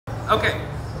Okay,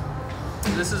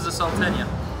 this is the salteña,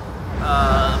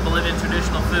 Bolivian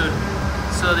traditional food.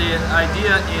 So the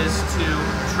idea is to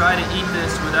try to eat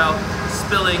this without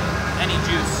spilling any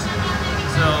juice.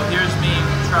 So here's me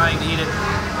trying to eat it.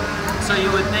 So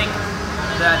you would think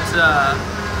that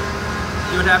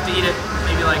you would have to eat it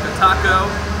maybe like a taco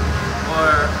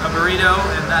or a burrito,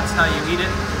 and that's how you eat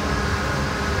it.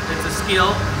 It's a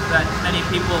skill that many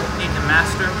people need to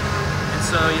master, and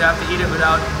so you have to eat it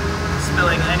without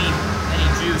spilling any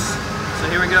juice. So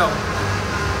here we go.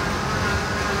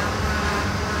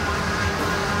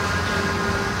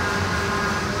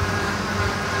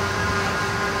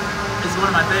 It's one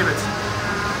of my favorites.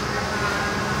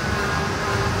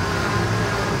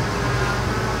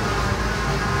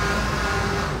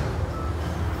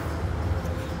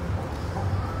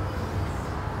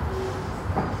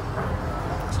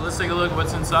 So let's take a look at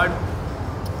what's inside.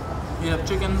 You have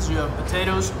chickens, you have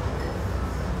potatoes,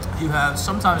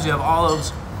 sometimes you have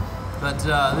olives, but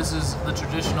this is the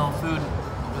traditional food,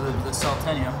 the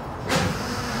salteña.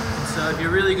 And so if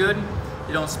you're really good,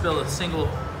 you don't spill a single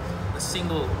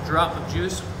drop of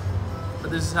juice, but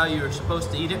this is how you're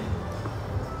supposed to eat it.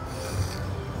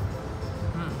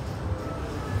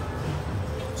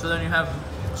 So then you have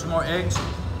some more eggs,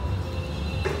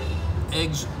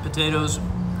 potatoes,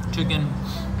 chicken,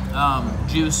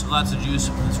 juice, lots of juice.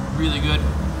 It's really good.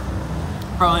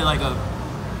 Probably like a,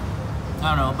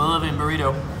 I don't know, Bolivian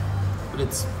burrito, but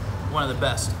it's one of the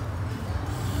best.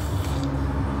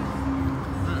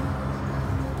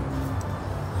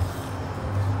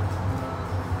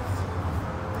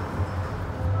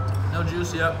 No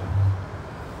juice yet.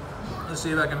 Let's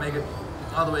see if I can make it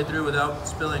all the way through without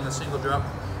spilling a single drop.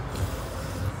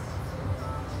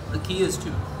 The key is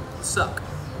to suck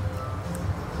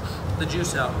the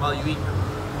juice out while you eat.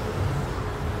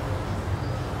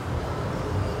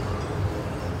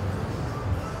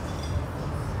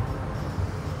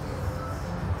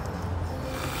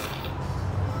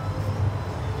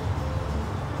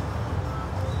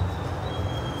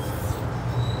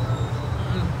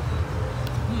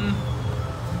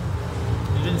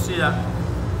 You didn't see that.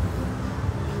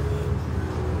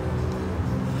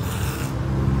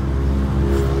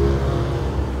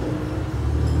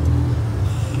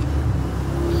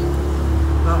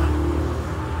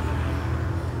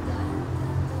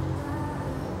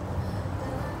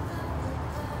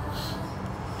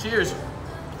 Cheers,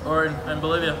 or in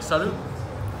Bolivia, salud.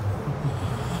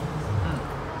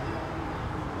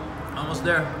 Almost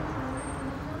there.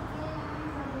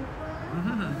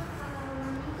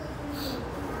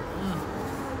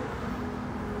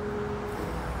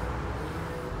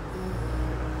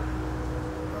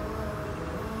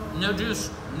 No juice,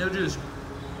 no juice.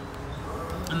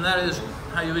 And that is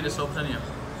how you eat a salteña.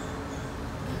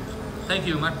 Thank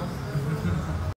you, Michael.